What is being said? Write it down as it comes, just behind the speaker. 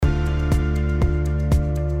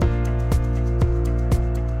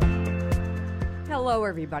Hello,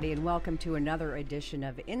 everybody, and welcome to another edition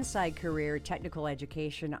of Inside Career Technical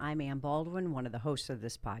Education. I'm Ann Baldwin, one of the hosts of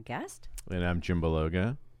this podcast. And I'm Jim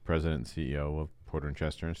Beloga, President and CEO of Porter and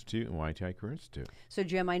Chester Institute and YTI Career Institute. So,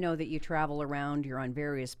 Jim, I know that you travel around. You're on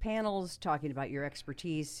various panels talking about your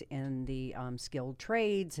expertise in the skilled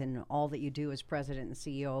trades and all that you do as President and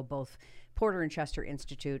CEO of both Porter and Chester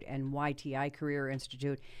Institute and YTI Career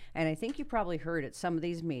Institute. And I think you probably heard at some of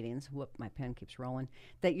these meetings, my pen keeps rolling,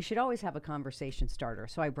 that you should always have a conversation starter.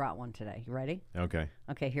 So I brought one today. You ready? Okay.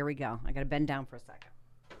 Okay, here we go. I got to bend down for a second.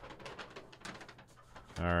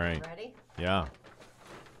 All right. Ready? Yeah.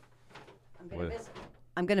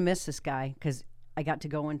 I'm gonna miss this guy because I got to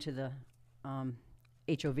go into the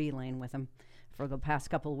HOV lane with him for the past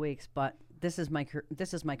couple of weeks. But this is my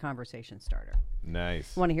conversation starter.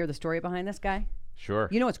 Nice. Want to hear the story behind this guy? Sure.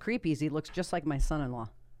 You know what's creepy is he looks just like my son-in-law.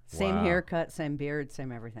 Same Wow. haircut, same beard,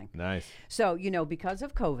 same everything. Nice. So, because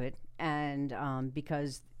of COVID and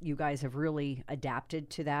because you guys have really adapted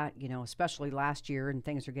to that, especially last year, and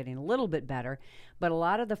things are getting a little bit better. But a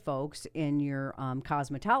lot of the folks in your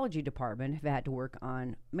cosmetology department have had to work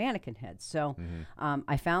on mannequin heads. So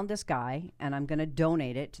I found this guy, and I'm going to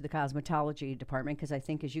donate it to the cosmetology department because I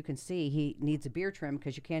think, as you can see, he needs a beard trim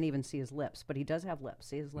because you can't even see his lips. But he does have lips.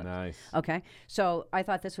 See his lips? Nice. Okay. So I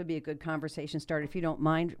thought this would be a good conversation starter. If you don't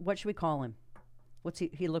mind, what should we call him? What's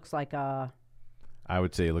he looks like I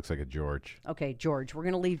would say he looks like a George. Okay, George. We're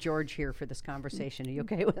going to leave George here for this conversation. Are you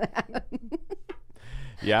okay with that?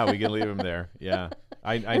 Yeah, we can leave him there. Yeah.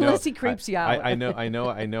 I know. Unless he creeps you out. I know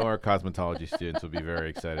our cosmetology students will be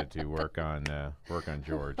very excited to work on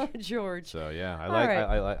George. George. So yeah,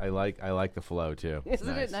 right. I like the flow too.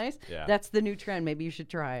 Isn't it nice? Yeah. That's the new trend. Maybe you should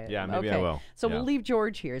try it. Yeah, maybe I will. So Yeah. we'll leave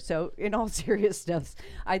George here. So in all seriousness,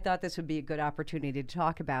 I thought this would be a good opportunity to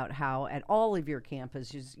talk about how at all of your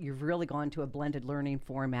campuses you've really gone to a blended learning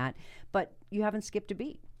format, but you haven't skipped a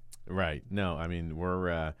beat. Right. No, I mean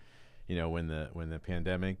we're when the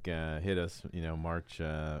pandemic hit us, March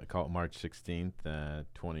 16th,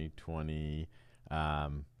 2020,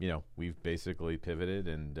 we've basically pivoted,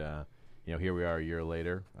 and here we are a year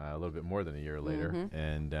later, a little bit more than a year later,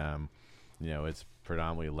 and it's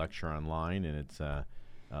predominantly lecture online, and it's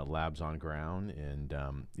labs on ground, and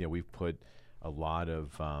we've put a lot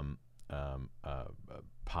of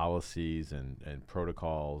policies and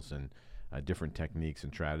protocols and different techniques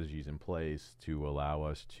and strategies in place to allow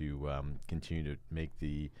us to continue to make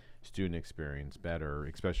the student experience better,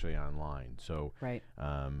 especially online. So, right.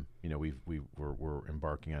 We're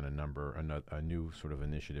embarking on a new sort of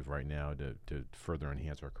initiative right now to further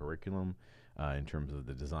enhance our curriculum in terms of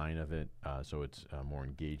the design of it, so it's more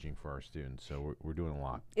engaging for our students. So we're doing a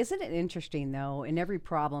lot. Isn't it interesting, though? In every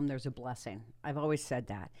problem, there's a blessing. I've always said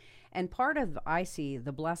that. And part of, I see,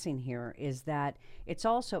 the blessing here is that it's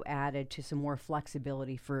also added to some more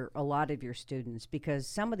flexibility for a lot of your students, because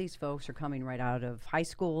some of these folks are coming right out of high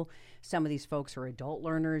school. Some of these folks are adult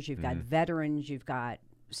learners. You've got veterans. You've got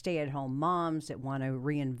stay-at-home moms that want to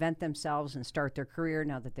reinvent themselves and start their career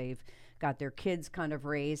now that they've got their kids kind of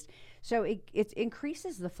raised. So it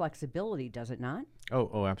increases the flexibility, does it not?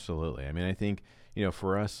 Oh, absolutely. I mean, I think,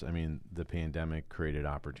 for us, the pandemic created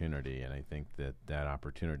opportunity, and I think that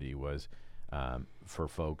opportunity was for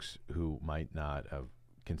folks who might not have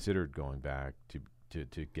considered going back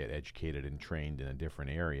to get educated and trained in a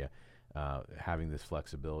different area. Having this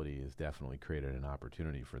flexibility has definitely created an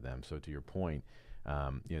opportunity for them. So to your point,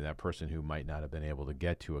 that person who might not have been able to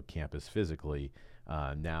get to a campus physically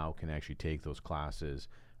now can actually take those classes,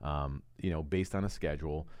 based on a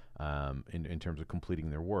schedule in terms of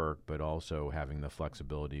completing their work, but also having the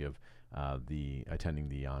flexibility of attending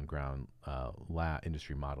the on-ground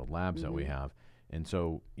industry modeled labs that we have. And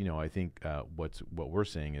so, I think what we're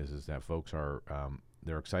seeing is that folks are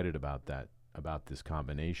they're excited about this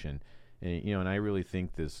combination. And I really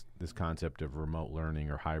think this concept of remote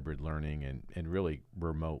learning or hybrid learning and really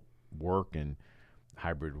remote work and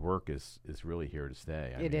hybrid work is really here to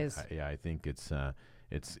stay. It is. I think it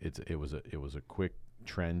was a quick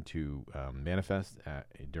trend to manifest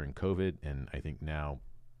during COVID, and I think now,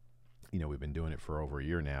 we've been doing it for over a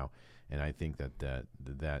year now, and I think that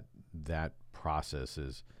process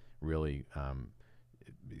is really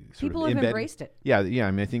people have embraced it. Yeah.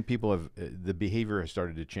 I think people have the behavior has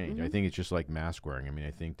started to change. I think it's just like mask wearing.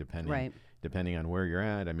 I think depending on where you're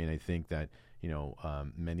at. I think that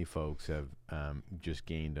many folks have just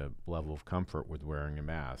gained a level of comfort with wearing a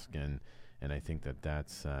mask, and I think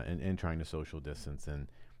that's and trying to social distance, and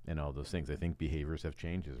and all those things. I think behaviors have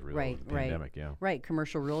changed as a result Right, of the pandemic. Yeah. right.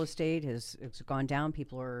 Commercial real estate has it's gone down.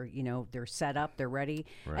 People are, they're set up, they're ready.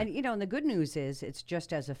 Right. And the good news is it's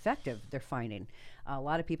just as effective, they're finding. A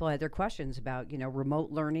lot of people had their questions about,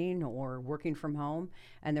 remote learning or working from home,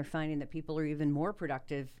 and they're finding that people are even more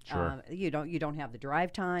productive. Sure. You don't have the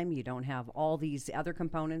drive time, you don't have all these other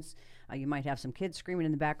components. You might have some kids screaming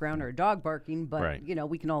in the background or a dog barking, but Right.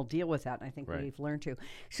 we can all deal with that, and I think Right. we've learned to.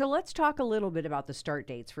 So let's talk a little bit about the start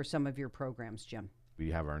dates for some of your programs, Jim.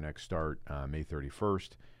 We have our next start May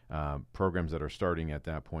 31st. Programs that are starting at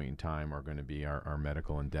that point in time are going to be our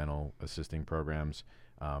medical and dental assisting programs,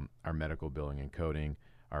 our medical billing and coding,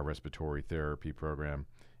 our respiratory therapy program,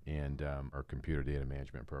 and our computer data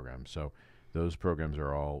management program. So those programs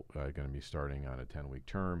are all going to be starting on a 10-week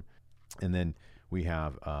term. And then we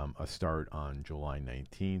have a start on July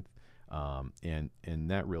 19th, and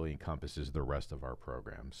that really encompasses the rest of our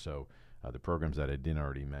programs. So the programs that I didn't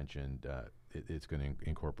already mention, it's going to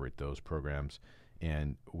incorporate those programs.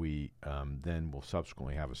 And we then will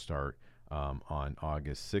subsequently have a start on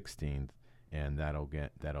August 16th, and that'll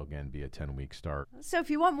again be a 10-week start. So if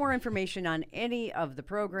you want more information on any of the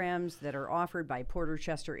programs that are offered by Porter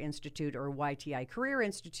Chester Institute or YTI Career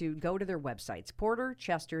Institute, go to their websites,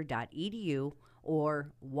 porterchester.edu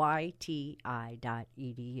or yti.edu.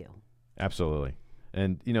 Absolutely.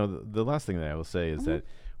 And, the last thing that I will say is that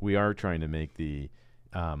we are trying to make the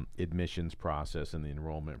admissions process and the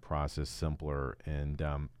enrollment process simpler. And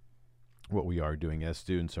what we are doing as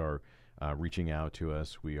students are reaching out to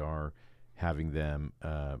us, we are having them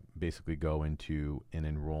basically go into an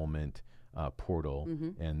enrollment portal,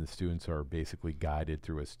 and the students are basically guided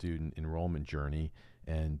through a student enrollment journey.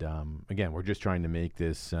 And again, we're just trying to make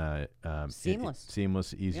this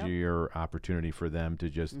seamless, easier opportunity for them to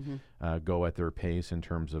just go at their pace in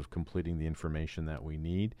terms of completing the information that we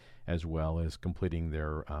need, as well as completing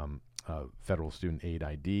their federal student aid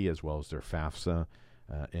ID, as well as their FAFSA.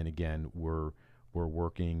 And again, we're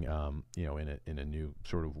working, in a new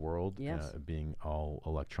sort of world, being all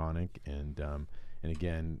electronic, and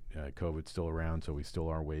again, COVID's still around, so we still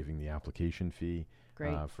are waiving the application fee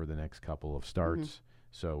for the next couple of starts.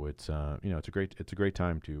 So it's it's a great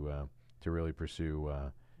time to really pursue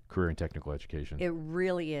career and technical education. It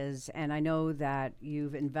really is, and I know that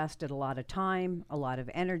you've invested a lot of time, a lot of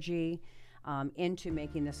energy into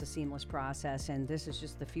making this a seamless process, and this is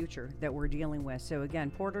just the future that we're dealing with. So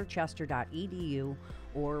again, porterchester.edu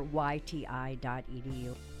or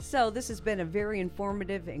yti.edu. So this has been a very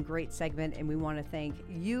informative and great segment, and we want to thank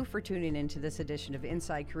you for tuning into this edition of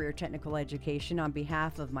Inside Career Technical Education. On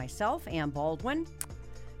behalf of myself, Ann Baldwin,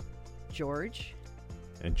 George,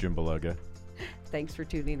 and Jim Beluga. Thanks for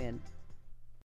tuning in.